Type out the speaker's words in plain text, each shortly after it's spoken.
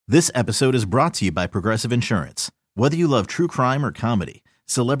This episode is brought to you by Progressive Insurance. Whether you love true crime or comedy,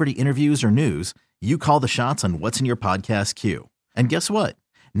 celebrity interviews or news, you call the shots on what's in your podcast queue. And guess what?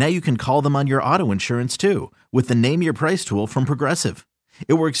 Now you can call them on your auto insurance too with the Name Your Price tool from Progressive.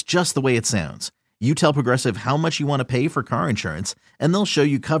 It works just the way it sounds. You tell Progressive how much you want to pay for car insurance, and they'll show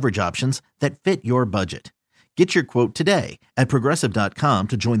you coverage options that fit your budget. Get your quote today at Progressive.com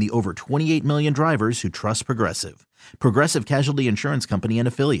to join the over 28 million drivers who trust Progressive. Progressive Casualty Insurance Company and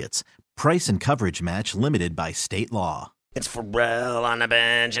Affiliates. Price and coverage match limited by state law. It's Pharrell on the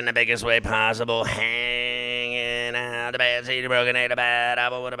bench in the biggest way possible, hanging out, the bad seed, broken egg, a bad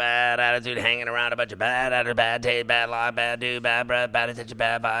apple with a bad attitude, hanging around a bunch of bad attitude, bad taste, bad luck, bad dude, bad breath, bad attention,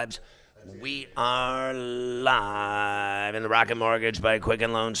 bad vibes. We are live in the Rocket Mortgage by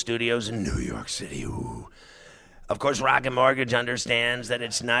Quicken Loan Studios in New York City. Ooh. Of course, Rocket Mortgage understands that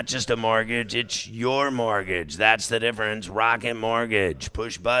it's not just a mortgage, it's your mortgage. That's the difference. Rocket Mortgage.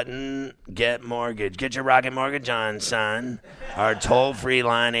 Push button, get mortgage. Get your Rocket Mortgage on, son. Our toll-free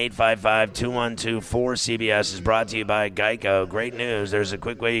line, 855-212-4CBS, is brought to you by Geico. Great news. There's a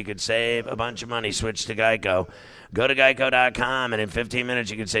quick way you could save a bunch of money. Switch to Geico. Go to geico.com, and in 15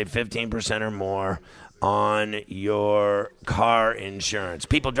 minutes, you can save 15% or more on your car insurance.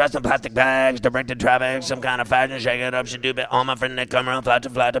 People dressed in plastic bags, directed traffic, some kind of fashion, shake it up, should do, all my friends that come around, flat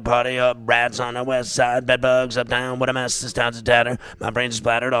to party up, rats on the west side, bed bugs uptown, what a mess, this town's a tatter, my brains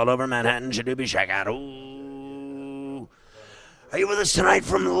splattered all over Manhattan, should do, shake out, ooh. Are you with us tonight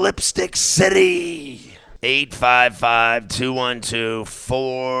from Lipstick City?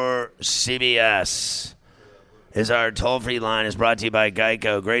 855-212-4CBS. Is our toll-free line is brought to you by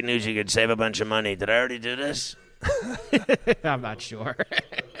Geico. Great news, you could save a bunch of money. Did I already do this? I'm not sure.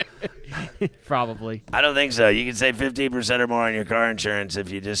 Probably. I don't think so. You can save 15% or more on your car insurance if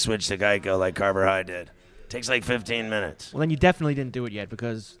you just switch to Geico like Carver High did. Takes like 15 minutes. Well, then you definitely didn't do it yet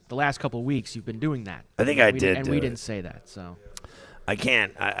because the last couple of weeks you've been doing that. I think I did. And we didn't say that, so. I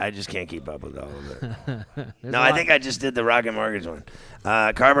can't. I just can't keep up with all of it. No, I think I just did the Rocket Mortgage one.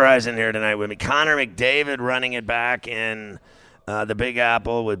 Carver High's in here tonight with me. Connor McDavid running it back in the Big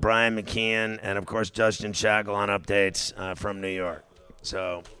Apple with Brian McKeon and, of course, Justin Shackle on updates from New York.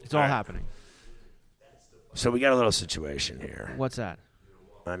 So it's all happening. So we got a little situation here. What's that?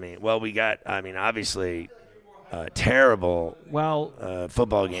 Obviously, terrible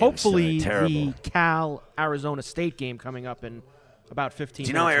football games. Hopefully terrible. The Cal-Arizona State game coming up in about 15 minutes.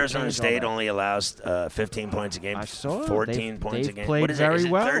 Do you know Arizona State only allows 15 points a game? I saw 14 points a game. Played what is very it? Is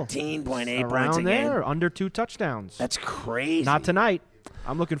it well. 13.8 points a game? Around there, under 2 touchdowns. That's crazy. Not tonight.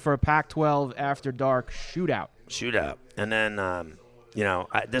 I'm looking for a Pac-12 after dark shootout. And then,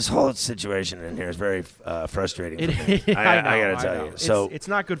 this whole situation in here is very frustrating for me. I got to tell you. So it's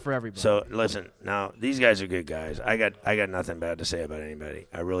not good for everybody. So listen, now these guys are good guys. I got nothing bad to say about anybody.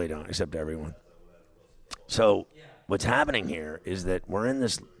 I really don't, except everyone. So what's happening here is that we're in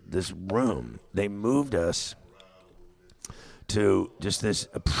this room. They moved us to just this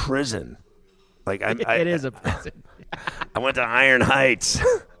prison. Like it is a prison. I went to Iron Heights.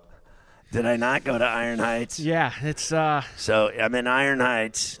 Did I not go to Iron Heights? Yeah, it's So I'm in Iron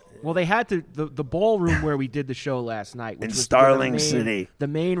Heights. Well, they had to the ballroom where we did the show last night, which in was Starling City. The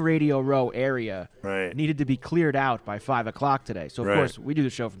main Radio Row area needed to be cleared out by 5 o'clock today. So of course we do the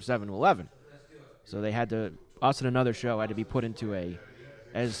show from 7 to 11. So they had to. Us and another show had to be put into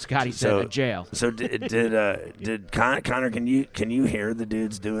as Scotty said, a jail. So did Connor? Can you hear the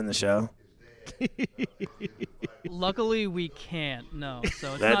dudes doing the show? Luckily, we can't. No,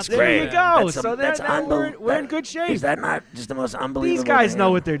 so it's that's not great. There you go. We're in good shape. Is that not just the most unbelievable? These guys thing? know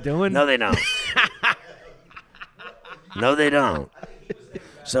what they're doing. No, they don't. No, they don't.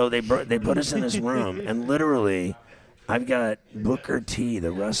 So they put us in this room, and literally, I've got Booker T,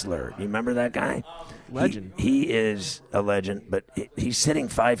 the wrestler. You remember that guy? Legend. He is a legend, but he's sitting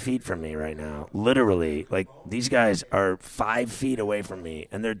 5 feet from me right now. Literally, like these guys are 5 feet away from me,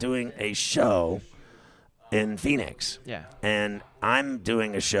 and they're doing a show in Phoenix. Yeah. And I'm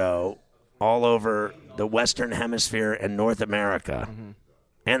doing a show all over the Western Hemisphere and North America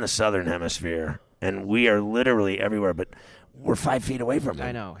and the Southern Hemisphere, and we are literally everywhere, but we're 5 feet away from it.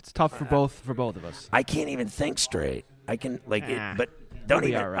 I know. It's tough for both of us. I can't even think straight. I can but don't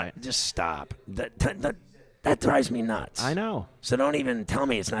even. Right. Just stop. That drives me nuts. I know. So don't even tell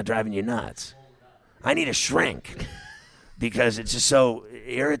me it's not driving you nuts. I need a shrink because it's just so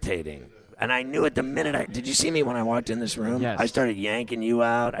irritating. And I knew it the minute did you see me when I walked in this room? Yes. I started yanking you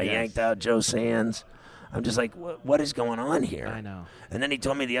out. I yanked out Joe Sands. I'm just like, what is going on here? I know. And then he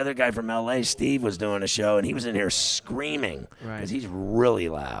told me the other guy from L.A., Steve, was doing a show, and he was in here screaming because he's really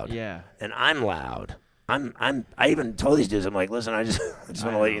loud. Yeah. And I'm loud. I even told these dudes, I'm like, listen, I just want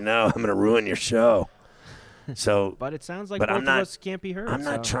to let you know I'm going to ruin your show. So, but it sounds like both of us can't be heard. I'm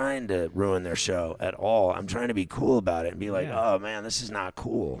not trying to ruin their show at all. I'm trying to be cool about it and be like, oh man, this is not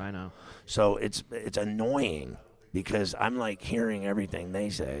cool. I know. So it's annoying because I'm like hearing everything they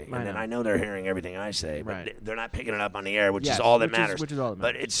say, and then I know they're hearing everything I say, but they're not picking it up on the air, which is all that matters. Which is all that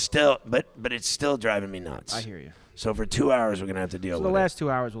matters. But it's still driving me nuts. I hear you. So for 2 hours, we're gonna have to deal with it. So the last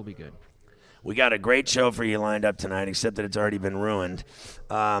 2 hours will be good. We got a great show for you lined up tonight, except that it's already been ruined.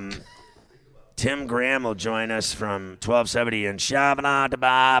 Tim Graham will join us from 1270 in Chaminade,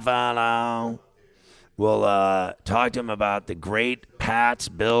 Buffalo. We'll talk to him about the great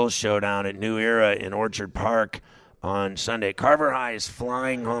Pats-Bills showdown at New Era in Orchard Park on Sunday. Carver High is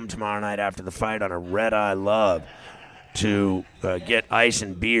flying home tomorrow night after the fight on a red-eye love to get ice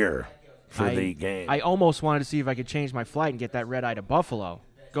and beer for the game. I almost wanted to see if I could change my flight and get that red-eye to Buffalo.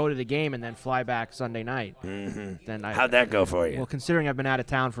 Go to the game and then fly back Sunday night. Mm-hmm. Then how'd that go for you? Well, considering I've been out of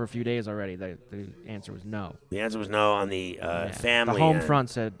town for a few days already, the answer was no. The answer was no on the family. The home end. front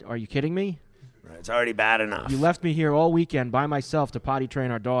said, "Are you kidding me? It's already bad enough. You left me here all weekend by myself to potty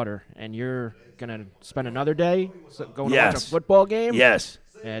train our daughter, and you're gonna spend another day going to watch a football game?" Yes.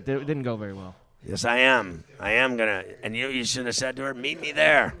 Yeah, it didn't go very well. Yes, I am. I am gonna. And you should have said to her, "Meet me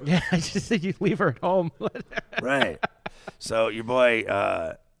there." Yeah, I just said you leave her at home. Right. So your boy.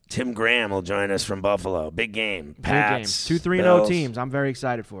 Tim Graham will join us from Buffalo. Big game. Pats. Big game. 2-3-0 teams. I'm very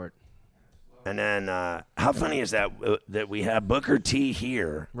excited for it. And then how funny is that we have Booker T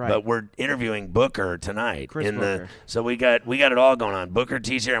here, but we're interviewing Booker tonight. Chris Booker. So we got it all going on. Booker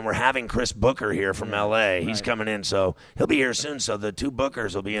T's here, and we're having Chris Booker here from L.A. He's coming in, so he'll be here soon. So the two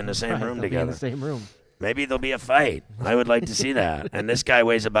Bookers will be in the same room together. Be in the same room. Maybe there'll be a fight. I would like to see that. And this guy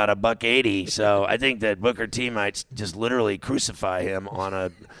weighs about $180, so I think that Booker T might just literally crucify him on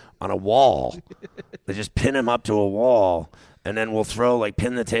a wall. They just pin him up to a wall, and then we'll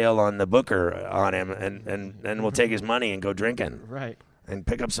pin the tail on the Booker on him, and then we'll take his money and go drinking. Right. And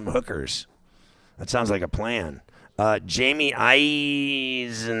pick up some hookers. That sounds like a plan. Jamie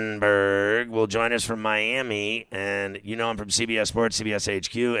Eisenberg will join us from Miami, and you know him from CBS Sports, CBS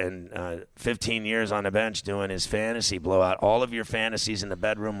HQ, and 15 years on the bench doing his fantasy blowout. All of your fantasies in the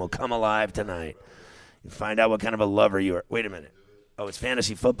bedroom will come alive tonight. You find out what kind of a lover you are. Wait a minute. Oh, it's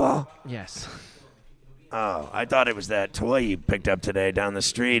fantasy football? Yes. Oh, I thought it was that toy you picked up today down the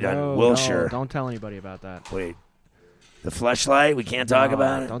street on Wilshire. No, don't tell anybody about that. Wait. The Fleshlight? We can't talk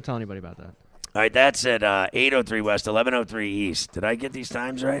about it? Don't tell anybody about that. All right, that's at 8:03 West, 11:03 East. Did I get these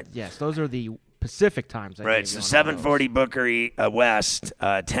times right? Yes, those are the Pacific times. Right, so 7:40 Booker West,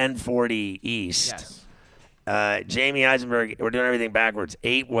 10:40 East. Yes. Jamie Eisenberg, we're doing everything backwards.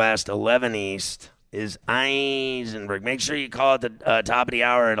 8 West, 11 East is Eisenberg. Make sure you call at the top of the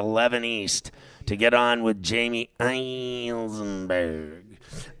hour at 11 East to get on with Jamie Eisenberg.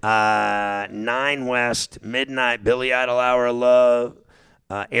 9 West, midnight, Billy Idol Hour of Love.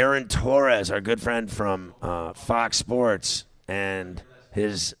 Aaron Torres, our good friend from Fox Sports, and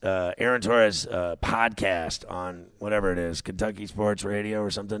his Aaron Torres podcast on whatever it is, Kentucky Sports Radio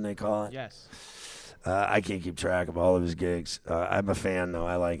or something they call it. Yes. I can't keep track of all of his gigs. I'm a fan, though.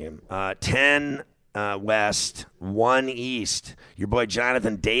 I like him. 10 West, 1 East. Your boy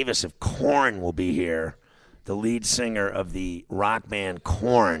Jonathan Davis of Korn will be here. The lead singer of the rock band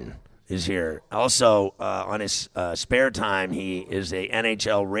Korn is here. Also, on his spare time, he is a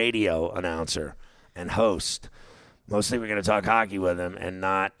NHL radio announcer and host. Mostly we're going to talk hockey with him and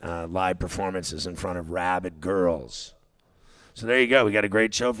not live performances in front of rabid girls. So there you go. We got a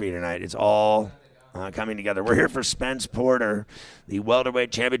great show for you tonight. It's all coming together. We're here for Spence Porter, the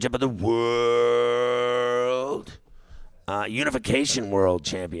welterweight championship of the world, Unification World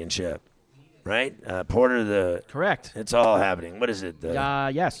Championship. Right? Porter, correct. It's all happening. What is it?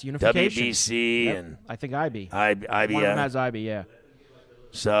 Yes, Unification. WBC and I think IB. IBF. One of them has IB, yeah.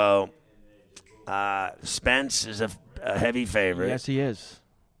 So, Spence is a heavy favorite. Yes, he is.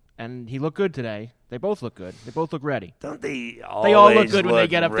 And he looked good today. They both look good. They both look ready. Don't they always They all look good when they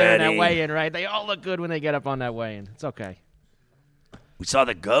get up ready? there in that weigh-in, right? They all look good when they get up on that weigh-in. It's okay. We saw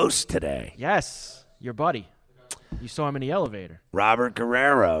the Ghost today. Yes, your buddy. You saw him in the elevator. Robert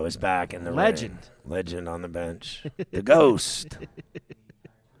Guerrero is back in the Legend. ring. Legend on the bench. The Ghost.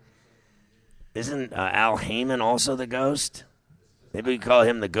 Isn't Al Heyman also the Ghost? Maybe we call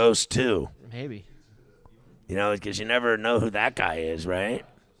him the Ghost, too. Maybe. You know, because you never know who that guy is, right?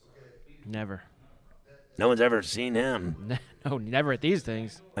 Never. No one's ever seen him. No, never at these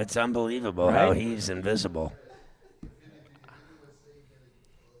things. It's unbelievable how he's invisible.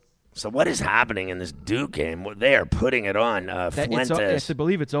 So what is happening in this Duke game? They are putting it on. Fuentes. I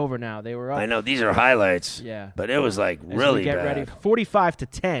believe it's over now. They were up. I know these are highlights. Yeah, but it was like really get bad. Ready.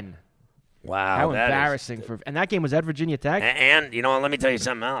 45-10. Wow, how embarrassing and that game was at Virginia Tech. And you know, let me tell you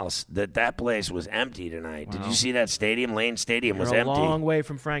something else. That place was empty tonight. Wow. Did you see that stadium? Lane Stadium was empty. A long way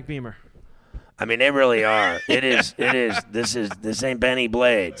from Frank Beamer. I mean, they really are. It is. This ain't Benny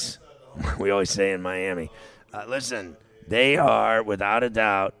Blades. We always say in Miami. Listen, they are without a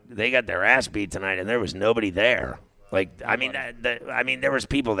doubt. They got their ass beat tonight, and there was nobody there. Like, I mean, there was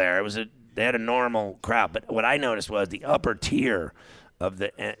people there. They had a normal crowd, but what I noticed was the upper tier of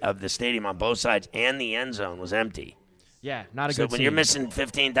the stadium on both sides and the end zone was empty. Yeah, not a so good when scene. you're missing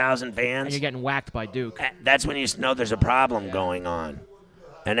 15,000 fans, and you're getting whacked by Duke, that's when you know there's a problem going on.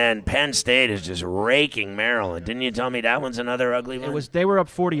 And then Penn State is just raking Maryland. Didn't you tell me that one's another ugly one? They were up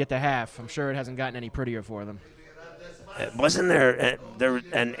 40 at the half. I'm sure it hasn't gotten any prettier for them. Wasn't there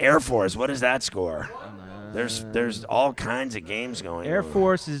an Air Force? What is that score? There's all kinds of games going on. Air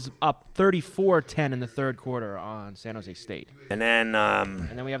Force is up 34-10 in the third quarter on San Jose State. And then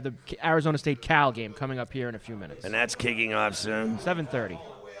we have the Arizona State-Cal game coming up here in a few minutes. And that's kicking off soon. 7:30.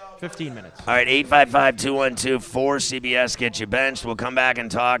 15 minutes. All right, 855-212-4CBS. Get you benched. We'll come back and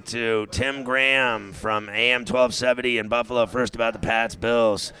talk to Tim Graham from AM 1270 in Buffalo first about the Pats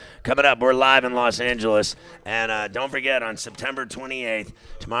Bills. Coming up, we're live in Los Angeles. And don't forget, on September 28th,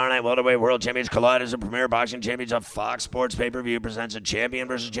 tomorrow night, Welterweight World Champions collide as a premier boxing championship. Fox Sports pay-per-view presents a champion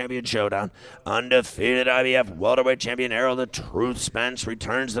versus champion showdown. Undefeated IBF welterweight champion Errol the Truth Spence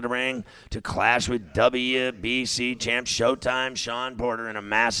returns to the ring to clash with WBC champ Showtime Sean Porter in a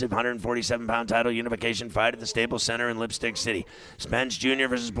massive 147-pound title unification fight at the Staples Center in Lipstick City. Spence Jr.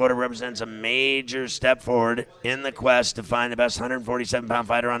 versus Porter represents a major step forward in the quest to find the best 147-pound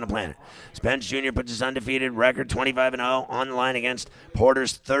fighter on the planet. Spence Jr. puts his undefeated record 25-0 on the line against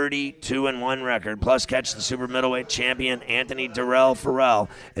Porter's 32-1 record, plus catch the super middleweight champion Anthony Durrell Farrell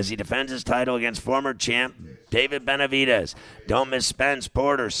as he defends his title against former champ David Benavidez. Don't miss Spence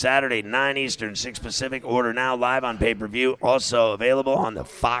Porter Saturday, 9 Eastern, 6 Pacific. Order now live on pay-per-view. Also available on the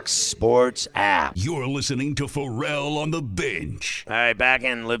Fox Sports app. You're listening to Pharrell on the Bench. All right, back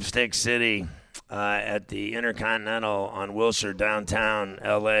in Lipstick City at the Intercontinental on Wilshire, downtown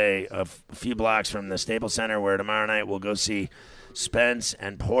L.A., a few blocks from the Staples Center, where tomorrow night we'll go see Spence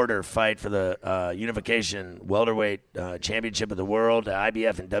and Porter fight for the unification welterweight championship of the world. The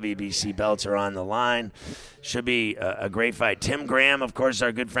IBF and WBC belts are on the line. Should be a great fight. Tim Graham, of course,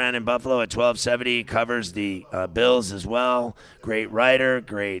 our good friend in Buffalo at 1270, covers the Bills as well. Great writer,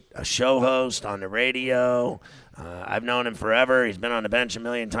 great show host on the radio. I've known him forever. He's been on the bench a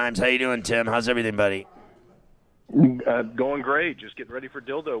million times. How you doing, Tim? How's everything, buddy? Going great. Just getting ready for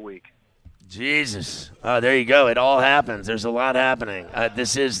Dildo Week. Jesus. Oh, there you go. It all happens. There's a lot happening.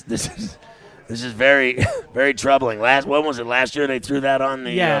 This is very, very troubling. When was it? Last year they threw that on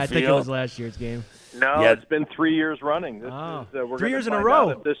the field? I field? think it was last year's game. No, It's been 3 years running. We're 3 years in a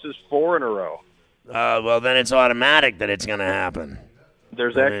row. This is 4 in a row. Well, then it's automatic that it's going to happen.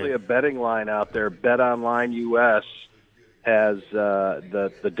 There's actually a betting line out there. Bet Online US has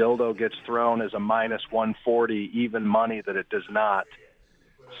the dildo gets thrown as a minus 140, even money that it does not.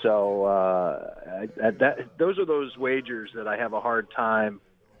 So those are those wagers that I have a hard time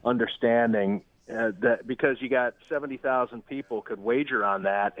understanding, that because you got 70,000 people could wager on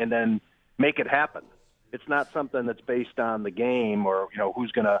that and then make it happen. It's not something that's based on the game or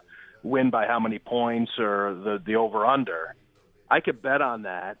who's going to win by how many points or the over under. I could bet on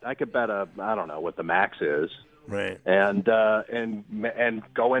that. I could bet I don't know what the max is, right? And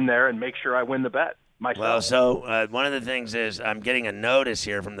go in there and make sure I win the bet myself. Well, so one of the things is I'm getting a notice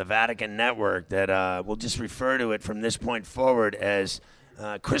here from the Vatican Network that we'll just refer to it from this point forward as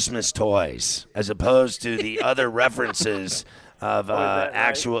Christmas toys, as opposed to the other references of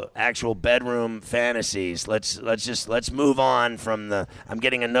actual bedroom fantasies. Let's move on from the. I'm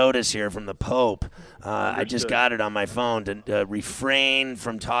getting a notice here from the Pope. I just got it on my phone to refrain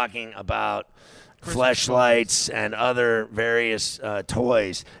from talking about fleshlights and other various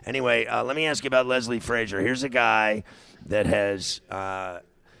toys. Anyway, let me ask you about Leslie Frazier. Here's a guy that has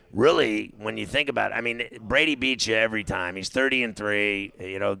really, when you think about it, I mean, Brady beats you every time. He's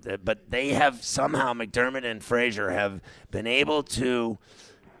 30-3, but they have somehow, McDermott and Frazier have been able to,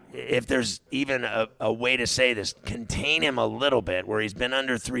 if there's even a way to say this, contain him a little bit, where he's been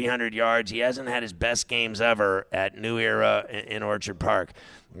under 300 yards. He hasn't had his best games ever at New Era in Orchard Park.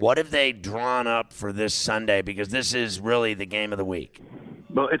 What have they drawn up for this Sunday? Because this is really the game of the week.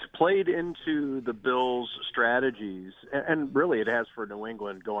 Well, it's played into the Bills' strategies, and really it has for New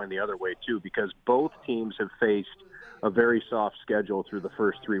England going the other way, too, because both teams have faced a very soft schedule through the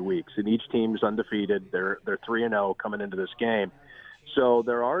first 3 weeks, and each team's undefeated. They're 3-0 coming into this game. So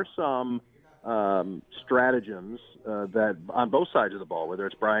there are some stratagems that on both sides of the ball, whether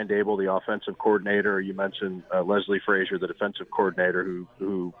it's Brian Daboll, the offensive coordinator, or you mentioned Leslie Frazier, the defensive coordinator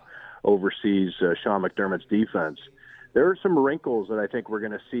who oversees Sean McDermott's defense. There are some wrinkles that I think we're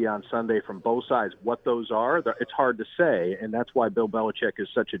going to see on Sunday from both sides. What those are, it's hard to say, and that's why Bill Belichick is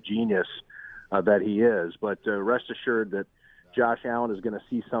such a genius that he is. But rest assured that Josh Allen is going to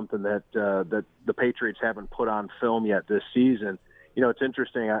see something that the Patriots haven't put on film yet this season. You know, it's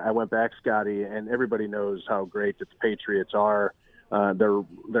interesting. I went back, Scotty, and everybody knows how great that the Patriots are.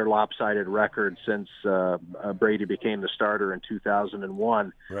 Their lopsided record since Brady became the starter in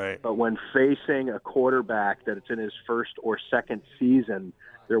 2001. Right. But when facing a quarterback that it's in his first or second season,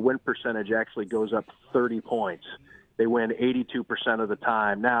 their win percentage actually goes up 30 points. They win 82% of the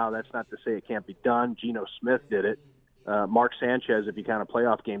time. Now, that's not to say it can't be done. Geno Smith did it. Mark Sanchez, if you count a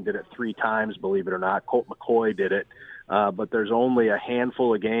playoff game, did it 3 times, believe it or not. Colt McCoy did it. But there's only a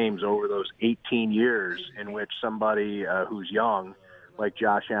handful of games over those 18 years in which somebody who's young, like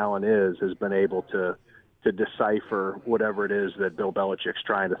Josh Allen has been able to decipher whatever it is that Bill Belichick's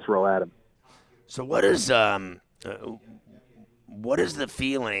trying to throw at him. So what is the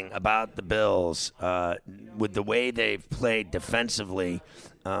feeling about the Bills with the way they've played defensively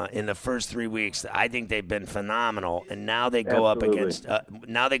in the first 3 weeks? I think they've been phenomenal, and now they go up against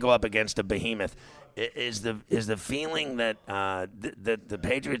a behemoth. Is the feeling that the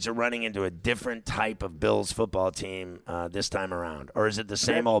Patriots are running into a different type of Bills football team this time around, or is it the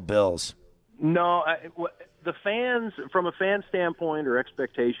same old Bills? No, the fans, from a fan standpoint or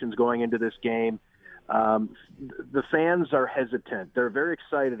expectations going into this game, the fans are hesitant. They're very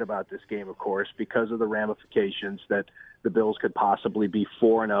excited about this game, of course, because of the ramifications that the Bills could possibly be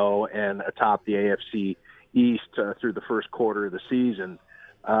 4-0 and atop the AFC East through the first quarter of the season.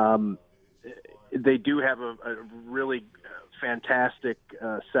 They do have a really fantastic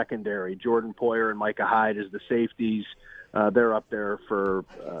secondary. Jordan Poyer and Micah Hyde as the safeties. They're up there for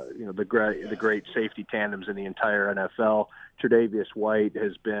the great safety tandems in the entire NFL. Tre'Davious White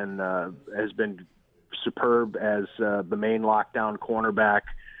has been superb as the main lockdown cornerback.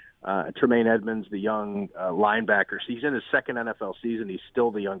 Tremaine Edmonds, the young linebacker, he's in his second NFL season. He's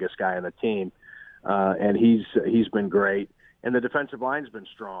still the youngest guy on the team, and he's been great. And the defensive line's been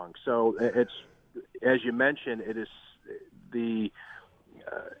strong. So it's, as you mentioned, it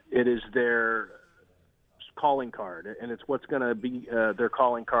is their calling card, and it's what's going to be their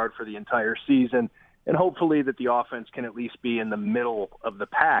calling card for the entire season. And hopefully that the offense can at least be in the middle of the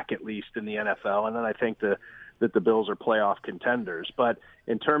pack, at least in the NFL. And then I think that the Bills are playoff contenders. But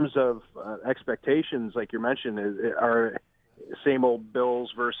in terms of expectations, like you mentioned, are same old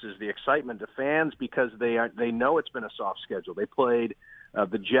Bills versus the excitement to fans, because they know it's been a soft schedule. They played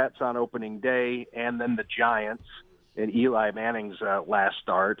the Jets on opening day, and then the Giants in Eli Manning's last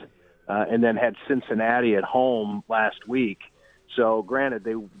start, and then had Cincinnati at home last week. So granted,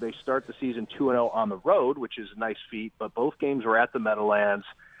 they start the season 2-0 on the road, which is a nice feat, but both games were at the Meadowlands,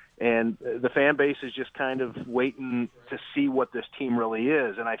 and the fan base is just kind of waiting to see what this team really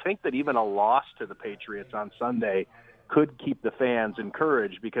is. And I think that even a loss to the Patriots on Sunday could keep the fans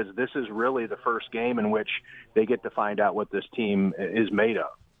encouraged, because this is really the first game in which they get to find out what this team is made of.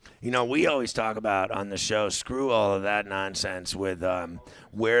 You know, we always talk about on the show, screw all of that nonsense with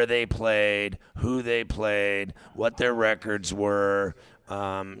where they played, who they played, what their records were.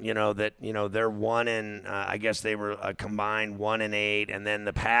 They're 1 and I guess they were a combined 1-8, and then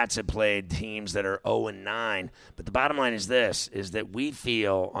the Pats have played teams that are 0-9. But the bottom line is this: is that we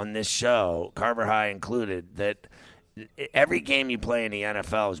feel on this show, Carver High included, that every game you play in the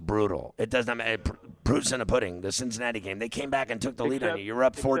NFL is brutal. It does not matter. Proof's in the pudding. The Cincinnati game, they came back and took the lead on you. You're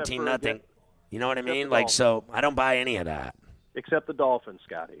up 14-0. You know what I mean? Like, so I don't buy any of that. Except the Dolphins,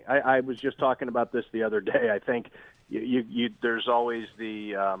 Scotty. I was just talking about this the other day. I think there's always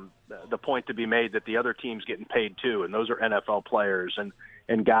the point to be made that the other team's getting paid too, and those are NFL players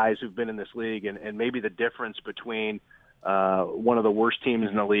and guys who've been in this league, and maybe the difference between one of the worst teams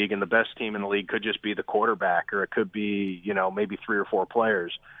in the league and the best team in the league could just be the quarterback, or it could be, maybe 3 or 4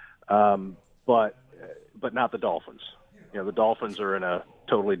 players, but not the Dolphins. The Dolphins are in a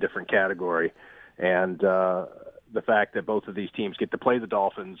totally different category, and the fact that both of these teams get to play the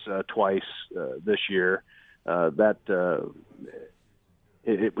Dolphins twice this year, what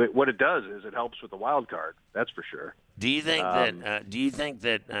it does is it helps with the wild card. That's for sure. Do you think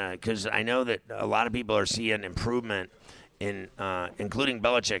that? Because I know that a lot of people are seeing improvement in, including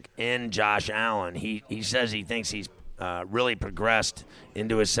Belichick, in Josh Allen. He says he thinks he's really progressed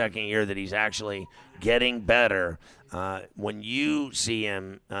into his second year, that he's actually getting better. When you see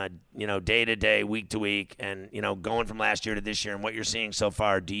him, day to day, week to week, and, going from last year to this year and what you're seeing so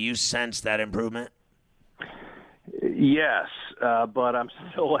far, do you sense that improvement? Yes, but I'm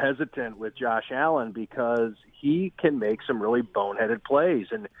still hesitant with Josh Allen because he can make some really boneheaded plays,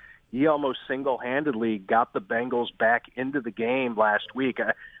 and he almost single-handedly got the Bengals back into the game last week.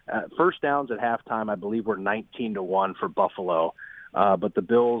 First downs at halftime, I believe, were 19-1 for Buffalo, but the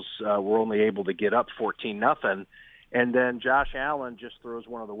Bills were only able to get up 14-0. And then Josh Allen just throws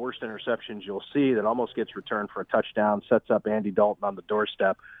one of the worst interceptions you'll see that almost gets returned for a touchdown, sets up Andy Dalton on the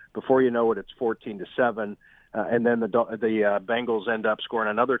doorstep. Before you know it, it's 14-7. And then the Bengals end up scoring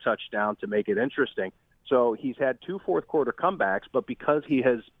another touchdown to make it interesting. So he's had 2 fourth-quarter comebacks, but because he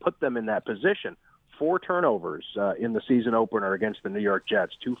has put them in that position, 4 turnovers in the season opener against the New York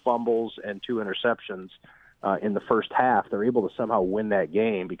Jets, 2 fumbles and 2 interceptions in the first half, they're able to somehow win that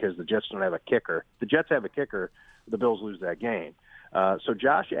game because the Jets don't have a kicker. The Jets have a kicker, the Bills lose that game. So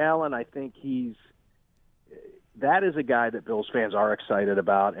Josh Allen, I think that is a guy that Bills fans are excited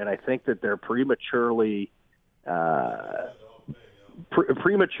about, and I think that they're prematurely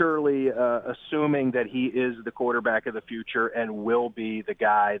assuming that he is the quarterback of the future and will be the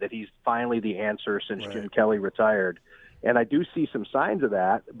guy, that he's finally the answer since Jim Kelly retired. And I do see some signs of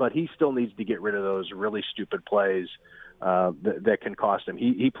that, but he still needs to get rid of those really stupid plays that can cost him.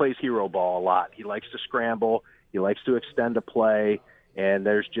 He plays hero ball a lot. He likes to scramble. He likes to extend a play. And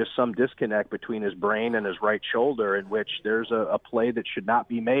there's just some disconnect between his brain and his right shoulder in which there's a play that should not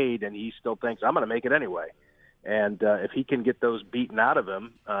be made, and he still thinks, I'm going to make it anyway. And if he can get those beaten out of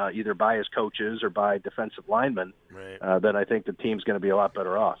him, either by his coaches or by defensive linemen, then I think the team's going to be a lot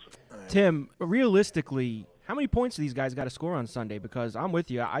better off. Tim, realistically, how many points do these guys got to score on Sunday? Because I'm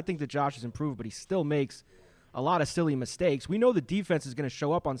with you. I think that Josh has improved, but he still makes a lot of silly mistakes. We know the defense is going to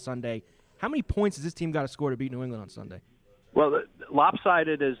show up on Sunday. How many points does this team got to score to beat New England on Sunday? Well,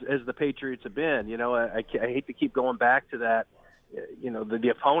 lopsided as the Patriots have been, I hate to keep going back to that. The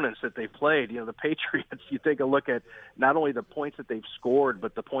opponents that they've played, the Patriots, you take a look at not only the points that they've scored,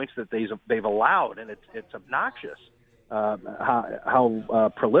 but the points that they've allowed, and it's obnoxious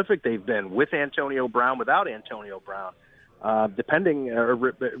how prolific they've been with Antonio Brown, without Antonio Brown,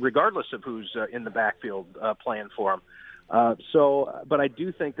 regardless of who's in the backfield playing for them. But I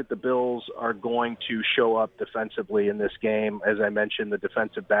do think that the Bills are going to show up defensively in this game. As I mentioned, the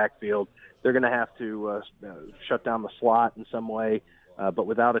defensive backfield, they're going to have to shut down the slot in some way, but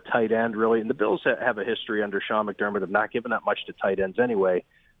without a tight end, really. And the Bills have a history under Sean McDermott of not giving up much to tight ends anyway.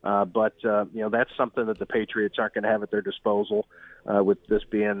 But that's something that the Patriots aren't going to have at their disposal, with this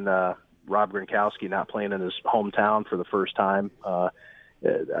being Rob Gronkowski not playing in his hometown for the first time.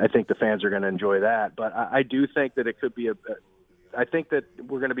 I think the fans are going to enjoy that. But I do think that it could be I think that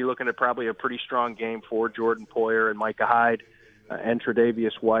we're going to be looking at probably a pretty strong game for Jordan Poyer and Micah Hyde and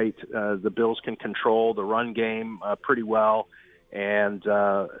Tre'Davious White. The Bills can control the run game pretty well. And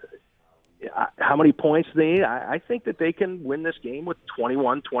how many points they need? I think that they can win this game with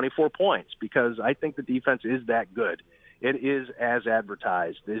 21, 24 points because I think the defense is that good. It is as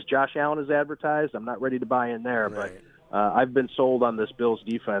advertised. Is Josh Allen as advertised? I'm not ready to buy in there, but I've been sold on this Bills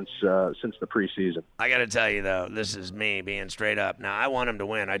defense since the preseason. I got to tell you, though, this is me being straight up. Now, I want him to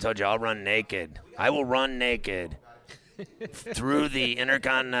win. I told you I'll run naked. I will run naked through the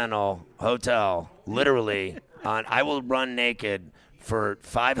Intercontinental Hotel, literally. I will run naked for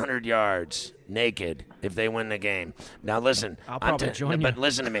 500 yards naked if they win the game. Now, listen. I'll probably join you. But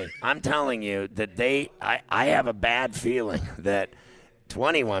listen to me. I'm telling you that I have a bad feeling that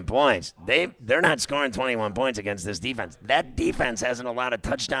 21 points. They're not scoring 21 points against this defense. That defense hasn't allowed a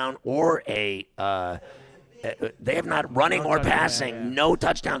touchdown or they have not running or passing, no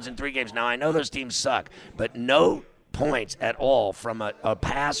touchdowns in 3 games. Now, I know those teams suck, but no points at all from a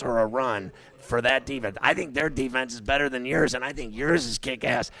pass or a run for that defense. I think their defense is better than yours, and I think yours is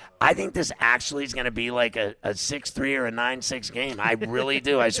kick-ass. I think this actually is going to be like a 6-3 or a 9-6 game. I really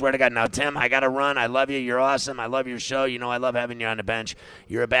do. I swear to God. Now, Tim, I got to run. I love you. You're awesome. I love your show. I love having you on the bench.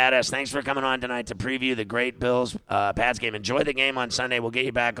 You're a badass. Thanks for coming on tonight to preview the great Bills Pats game. Enjoy the game on Sunday. We'll get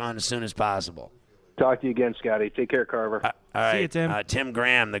you back on as soon as possible. Talk to you again, Scotty. Take care, Carver. All right. See you, Tim. Tim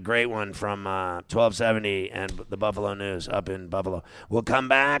Graham, the great one from 1270 and the Buffalo News up in Buffalo. We'll come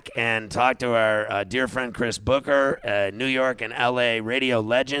back and talk to our dear friend Chris Booker, New York and L.A. radio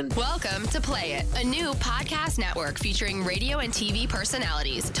legend. Welcome to Play It, a new podcast network featuring radio and TV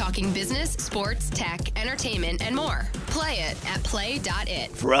personalities talking business, sports, tech, entertainment, and more. Play it at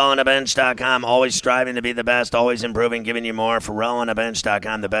play.it. PharrellOnTheBench.com, always striving to be the best, always improving, giving you more.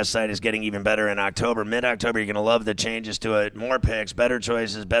 PharrellOnTheBench.com, the best site is getting even better in October. Mid-October, you're going to love the changes to it. More picks, better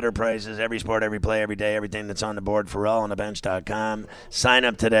choices, better prices, every sport, every play, every day, everything that's on the board. PharrellOnTheBench.com. Sign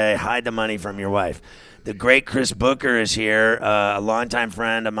up today. Hide the money from your wife. The great Chris Booker is here, a longtime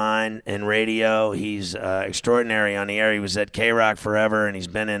friend of mine in radio. He's extraordinary on the air. He was at K-Rock forever, and he's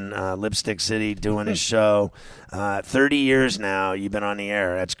been in Lipstick City doing his show. 30 years now you've been on the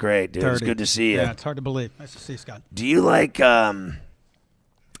air. That's great, dude. 30. It's good to see you. Yeah, it's hard to believe. Nice to see you, Scott. Do you like doing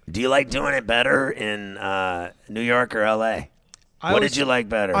it better in New York or L.A.? What did you like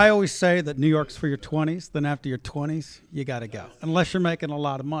better? I always say that New York's for your 20s. Then after your 20s, you got to go. Unless you're making a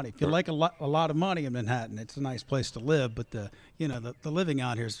lot of money. If you like a lot of money in Manhattan, it's a nice place to live. But the living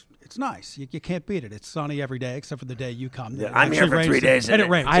out here it's nice. You can't beat it. It's sunny every day except for the day you come. Yeah, I'm here for 3 days and it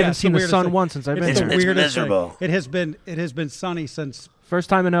rains. I haven't seen the sun once since I've been there. It's miserable. It has been sunny since. First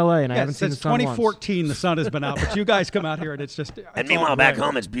time in L.A. and I haven't seen the sun once. Since 2014, the sun has been out. But you guys come out here and it's just. And meanwhile, back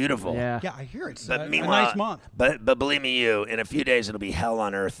home, it's beautiful. Yeah, I hear it's but a meanwhile, nice month. But believe me, in a few days, it'll be hell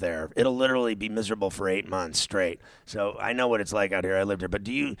on earth there. It'll literally be miserable for 8 months straight. So I know what it's like out here. I lived here. But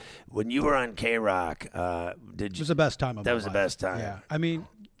when you were on K-Rock, It was the best time of my life. That was the best time. Yeah, I mean.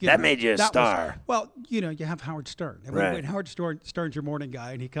 That made you a star. You have Howard Stern. And Howard Stern's your morning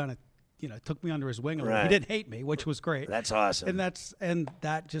guy, and he kind of, took me under his wing a little. He didn't hate me, which was great. That's awesome. And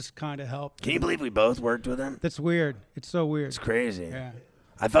that just kind of helped. Can you believe we both worked with him? That's weird. It's so weird. It's crazy. Yeah.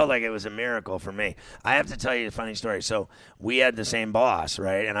 I felt like it was a miracle for me. I have to tell you a funny story. So we had the same boss,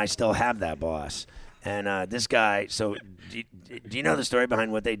 right? And I still have that boss. And this guy, so do you know the story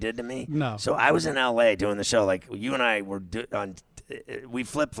behind what they did to me? No. So I was in L.A. doing the show. Like you and I were we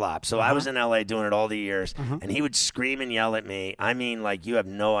flip-flop. So I was in L.A. doing it all the years, and he would scream and yell at me. I mean, like you have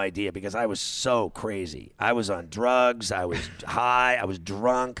no idea because I was so crazy. I was on drugs. I was high. I was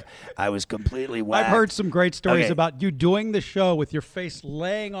drunk. I was completely whacked. I've heard some great stories about you doing the show with your face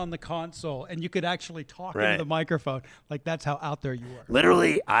laying on the console, and you could actually talk into the microphone. Like that's how out there you were.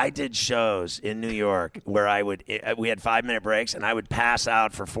 Literally, I did shows in New York where we had 5-minute breaks, and I would pass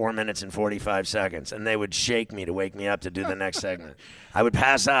out for 4 minutes and 45 seconds, and they would shake me to wake me up to do the next segment. I would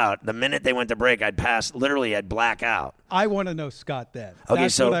pass out. The minute they went to break, I'd black out. I want to know Scott then. Okay,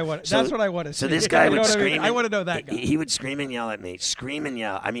 that's what I want to see. So this guy would scream. I want to know that guy. He would scream and yell at me. Scream and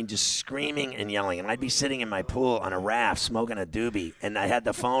yell. I mean, just screaming and yelling. And I'd be sitting in my pool on a raft smoking a doobie. And I had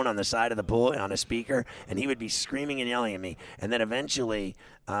the phone on the side of the pool on a speaker. And he would be screaming and yelling at me. And then eventually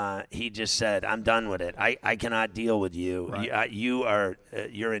he just said, I'm done with it. I cannot deal with you. Right.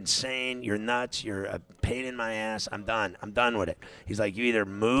 You're insane. You're nuts. You're a pain in my ass. I'm done. I'm done with it. He's like, you either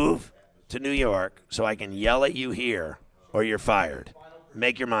move to New York so I can yell at you here or you're fired.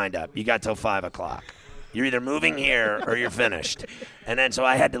 Make your mind up. You got till 5 o'clock. You're either moving here or you're finished. And then so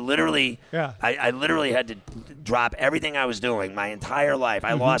I had to literally, I literally had to drop everything I was doing my entire life.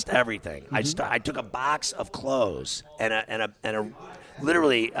 I lost everything. I took a box of clothes and a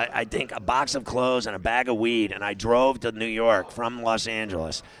literally, I think a box of clothes and a bag of weed, and I drove to New York from Los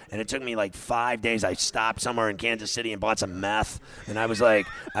Angeles, and it took me like 5 days. I stopped somewhere in Kansas City and bought some meth, and I was like,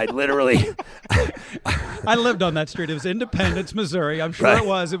 I literally... I lived on that street. It was Independence, Missouri. I'm sure it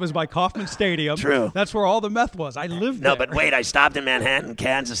was. It was by Kauffman Stadium. True. That's where all the meth was. I lived there. No, but wait, I stopped in Manhattan,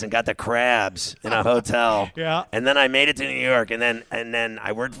 Kansas, and got the crabs in a hotel. Yeah. And then I made it to New York, and then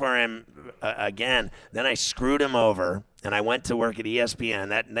I worked for him again. Then I screwed him over. And I went to work at ESPN.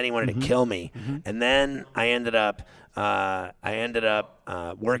 Then he wanted to kill me. And then I ended up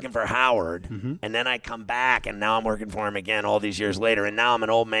working for Howard. And then I come back, and now I'm working for him again all these years later. And now I'm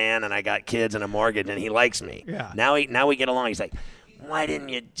an old man, and I got kids and a mortgage, and he likes me. Yeah. Now we get along. He's like, why didn't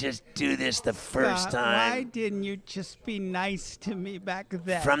you just do this the first time? Why didn't you just be nice to me back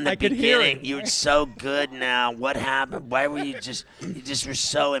then? From the beginning, you were so good now. What happened? Why were you just were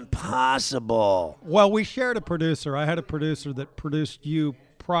so impossible? Well, we shared a producer. I had a producer that produced you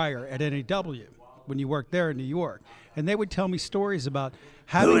prior at NAW when you worked there in New York. And they would tell me stories about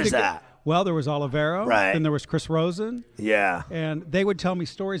having Who is that? Well, there was Olivero. Right. Then there was Chris Rosen. Yeah. And they would tell me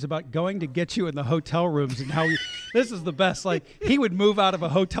stories about going to get you in the hotel rooms and how this is the best. Like, he would move out of a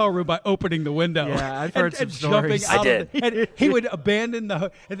hotel room by opening the window. Yeah, I've heard some stories. I did. And he would abandon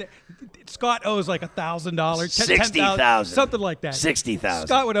and Scott owes like $1,000, $60,000, something like that. $60,000.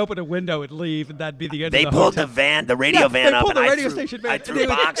 Scott would open a window and leave, and that'd be the end. They of the pulled hotel. the radio van they up, pulled and the radio I threw, station van. I threw and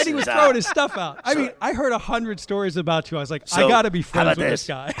boxes he was out. throwing his stuff out. I mean, I heard 100 stories about you. I was like, So, I got to be how friends about with this? this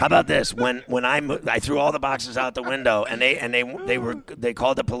guy. How about this? When I threw all the boxes out the window, and they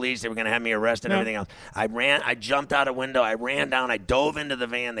called the police. They were going to have me arrested and everything else. I jumped out a window. I ran down. I dove into the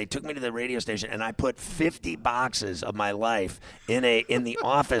van. They took me to the radio station, and I put 50 boxes of my life in the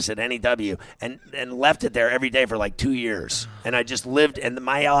office at NEW, and left it there every day for like 2 years. And I just lived, and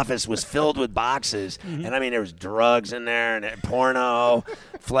my office was filled with boxes. And I mean, there was drugs in there and porno,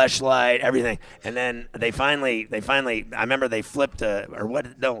 Fleshlight, everything. And then they finally, I remember they flipped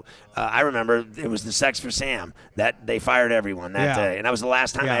I remember it was the Sex for Sam that they fired everyone that day. And that was the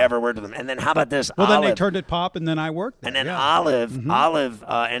last time I ever worked with them. And then how about this? Well, Olive, then they turned it pop, and then I worked there. and then Olive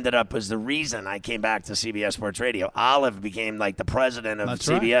ended up was the reason I came back to CBS Sports Radio. Olive became like the president of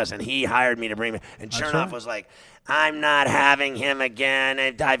CBS, and he hired me to bring me. And Chernoff was like, I'm not having him again.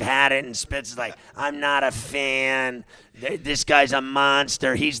 I've had it. And Spitz is like, I'm not a fan. This guy's a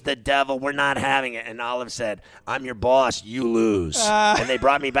monster. He's the devil. We're not having it. And Olive said, I'm your boss. You lose. And they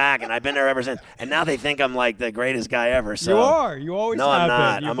brought me back, and I've been there ever since. And now they think I'm like the greatest guy ever. So you are. You always no, have I'm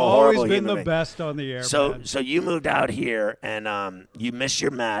not. been. You've I'm a horrible always been human the being. best on the air. So man. so you moved out here, and you miss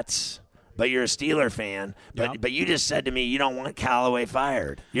your Mets. But you're a Steeler fan. But you just said to me you don't want Callaway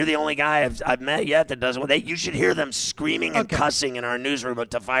fired. You're the only guy I've met yet that doesn't. You should hear them screaming and cussing in our newsroom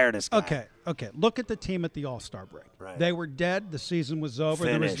to fire this guy. Okay. Look at the team at the All-Star break. Right. They were dead. The season was over.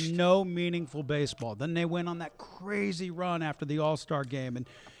 Finished. There was no meaningful baseball. Then they went on that crazy run after the All-Star game. And,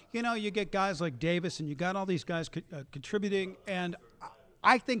 you get guys like Davis, and you got all these guys contributing. And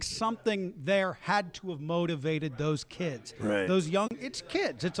I think something there had to have motivated those kids. Right. Those young, it's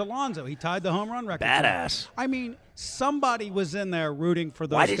kids. It's Alonso. He tied the home run record. Badass. I mean, somebody was in there rooting for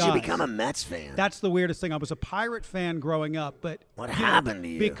those guys. Why did you become a Mets fan? That's the weirdest thing. I was a Pirate fan growing up, but what happened to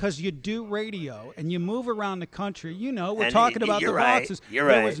you? Because you do radio and you move around the country. We're talking about the right. boxes. You're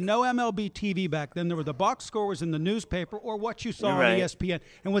there right. was no MLB TV back then. There were the box scores in the newspaper or what you saw on ESPN.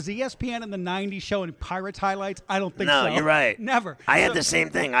 And was ESPN in the 90s showing Pirates highlights? I don't think so. No, you're right. Never. I had the same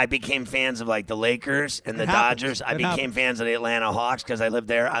thing. I became fans of like the Lakers and the Dodgers. I became fans of the Atlanta Hawks because I lived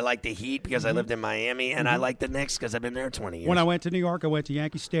there. I like the Heat because I lived in Miami, and I like the Knicks because I've been there 20 years. When I went to New York, I went to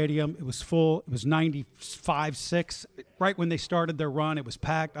Yankee Stadium. It was full. It was 95-6. Right when they started their run, it was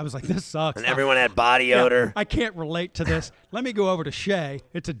packed. I was like, this sucks. And everyone had body odor. I can't relate to this. Let me go over to Shea.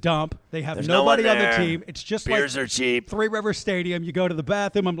 It's a dump. They have There's nobody no one on the there. team. It's just Beers like are cheap. Three River Stadium. You go to the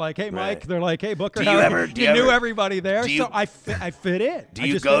bathroom. I'm like, hey, Mike. Right. They're like, hey, Booker. Do you ever? You knew everybody there, so I fit in. Do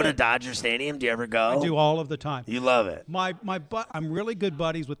you go to Dodger Stadium? Do you ever go? I do all of the time. You love it. I'm really good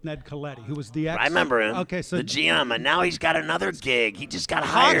buddies with Ned Coletti, who was the ex. I remember him. Okay, so the GM, and now he's got another gig. He just got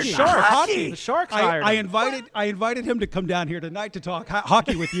hired. Hockey. The Sharks hired him. I invited him to come down here tonight to talk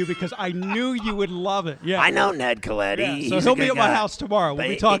hockey with you because I knew you would love it. Yeah, I know Ned Coletti. Yeah, so he's he'll a be good at my guy. house tomorrow. We'll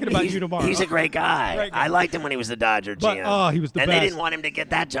be talking about you tomorrow. He's a great guy. I liked him when he was the Dodger GM. He was the and best. they didn't want him to get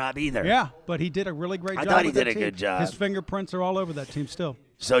that job either. Yeah, but he did a really great job. I thought he with that did a team. good job. His fingerprints are all over that team still.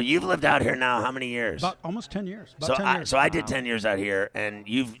 So you've lived out here now how many years? About almost 10 years. So I did 10 years out here, and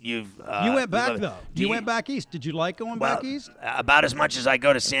you've you went back though. You went back east. Did you like going back east? About as much as I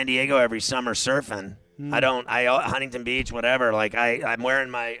go to San Diego every summer surfing. Huntington Beach, whatever. Like I'm wearing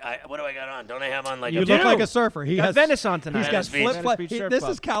my. What do I got on? Don't I have on like? You a look like a surfer. He has Venice on tonight. He's got flip. This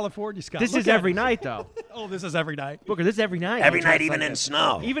is California, Scott. This is every night, though. Oh, this is every night. Booker, this is every night. Every night, even in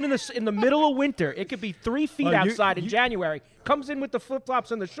snow. Even in the middle of winter, it could be 3 feet outside in January. Comes in with the flip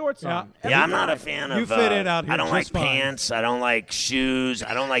flops and the shorts on. Yeah, I'm not a fan of. You fit in out here. I don't like just fine. pants. I don't like shoes.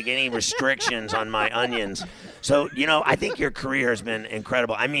 I don't like any restrictions on my onions. So I think your career has been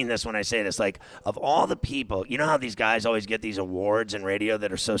incredible. I mean this when I say this. Like of all the people, you know how these guys always get these awards in radio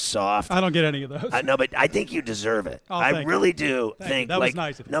that are so soft. I don't get any of those. No, but I think you deserve it. Oh, I really do think that was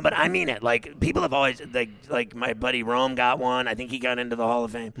nice of you. No, but I mean it. Like people have always like my buddy Rome got one. I think he got into the Hall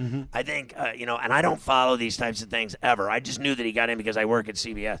of Fame. Mm-hmm. I think and I don't follow these types of things ever. I just knew that he got in because I work at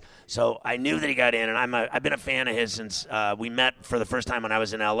CBS. So I knew that he got in, and I've been a fan of his since we met for the first time when I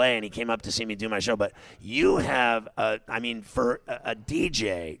was in LA, and he came up to see me do my show. But you have, for a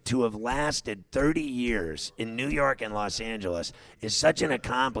DJ to have lasted 30 years in New York and Los Angeles is such an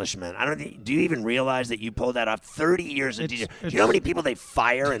accomplishment. Do you even realize that you pulled that off? 30 years of DJ. Do you know how many people they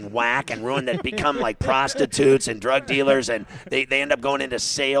fire and whack and ruin that become like prostitutes and drug dealers, and they end up going into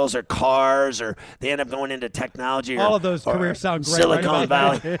sales or cars, or they end up going into technology? All of those careers sound great. Silicon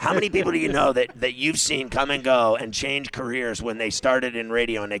Valley. How many people do you know that you've seen come and go and change careers when they started in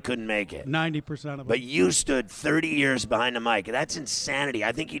radio and they couldn't make it? 90% of them. But you stood 30 years behind the mic. That's insanity.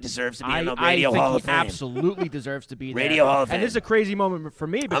 I think he deserves to be in the Radio Hall of Fame. Absolutely deserves to be there. Radio Hall of Fame. And this is a crazy moment for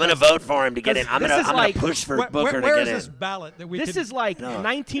me. I'm going to vote for him to get in. I'm going to push for Booker to get in. Where is this ballot that we This is like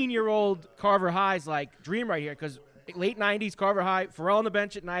 19-year-old Carver High's like dream right here, because late 90s, Carver High, Pharrell on the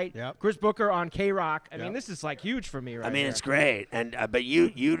bench at night, Chris Booker on K-Rock. I mean, this is like huge for me right here. It's great. And but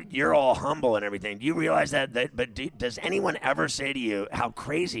you're all humble and everything. Do you realize that? Does anyone ever say to you how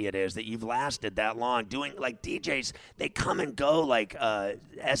crazy it is that you've lasted that long doing, like, DJs, they come and go like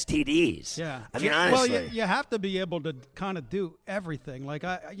STDs. Yeah. I mean, honestly. Well, you have to be able to kind of do everything. Like,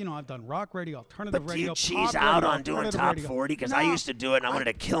 I've done rock radio, alternative radio, But do you cheese out on doing top 40? Because I used to do it and I wanted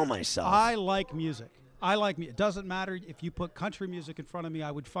to kill myself. I like music. It doesn't matter if you put country music in front of me. I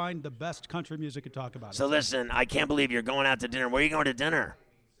would find the best country music to talk about. So listen, I can't believe you're going out to dinner. Where are you going to dinner?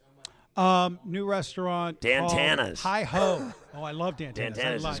 New restaurant. Dantana's. Hi Ho. Oh, I love Dantana's.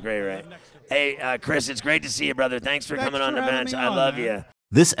 Dantana's is great, right? Hey, Chris, it's great to see you, brother. Thanks for coming on the bench. I love you.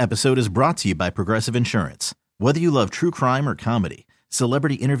 This episode is brought to you by Progressive Insurance. Whether you love true crime or comedy,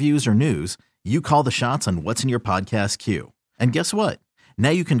 celebrity interviews or news, you call the shots on what's in your podcast queue. And guess what? Now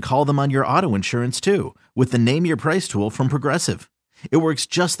you can call them on your auto insurance, too, with the Name Your Price tool from Progressive. It works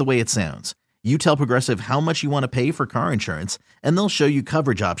just the way it sounds. You tell Progressive how much you want to pay for car insurance, and they'll show you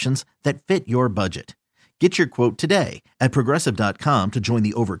coverage options that fit your budget. Get your quote today at Progressive.com to join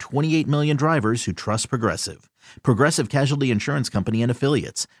the over 28 million drivers who trust Progressive. Progressive Casualty Insurance Company and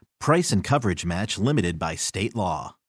Affiliates. Price and coverage match limited by state law.